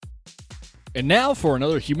And now for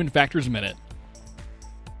another Human Factors Minute.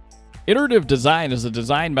 Iterative design is a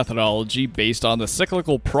design methodology based on the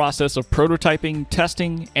cyclical process of prototyping,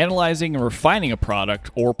 testing, analyzing, and refining a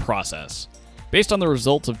product or process. Based on the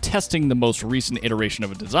results of testing the most recent iteration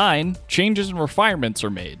of a design, changes and refinements are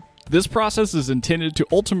made. This process is intended to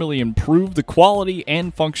ultimately improve the quality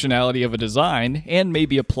and functionality of a design and may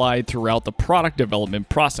be applied throughout the product development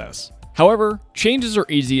process. However, changes are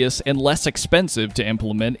easiest and less expensive to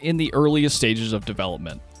implement in the earliest stages of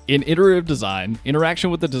development. In iterative design,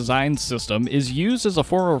 interaction with the design system is used as a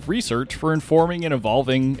form of research for informing and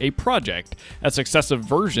evolving a project as successive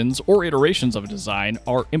versions or iterations of a design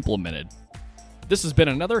are implemented. This has been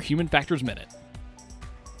another Human Factors Minute.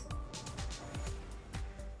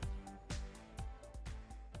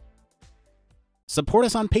 Support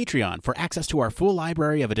us on Patreon for access to our full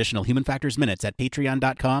library of additional Human Factors Minutes at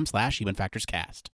patreon.com/HumanFactorsCast.